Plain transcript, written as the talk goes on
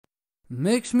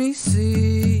Makes me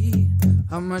see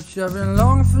how much I've been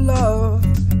longing for love,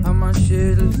 how much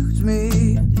it eludes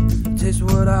me. Taste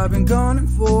what I've been gunning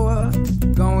for,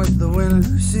 gone with the wind,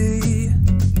 Lucy.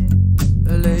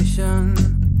 Elation,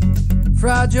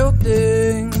 fragile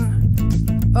thing,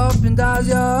 up and dies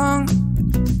young,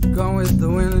 gone with the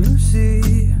wind,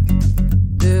 Lucy.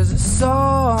 There's a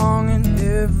song in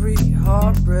every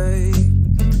heartbreak.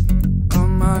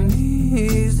 On my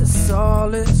knees, the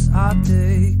solace I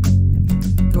take.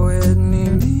 Go ahead and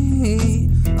leave me,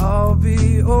 I'll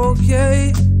be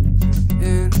okay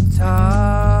in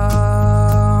time.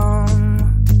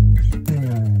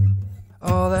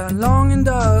 All that longing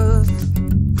does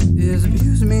is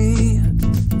abuse me.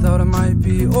 Thought it might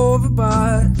be over,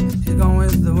 but she's gone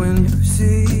with the wind,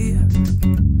 Lucy.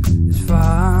 It's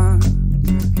fine,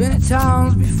 been at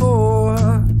towns before.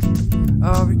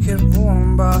 I'll be kept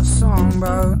warm by a song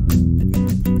about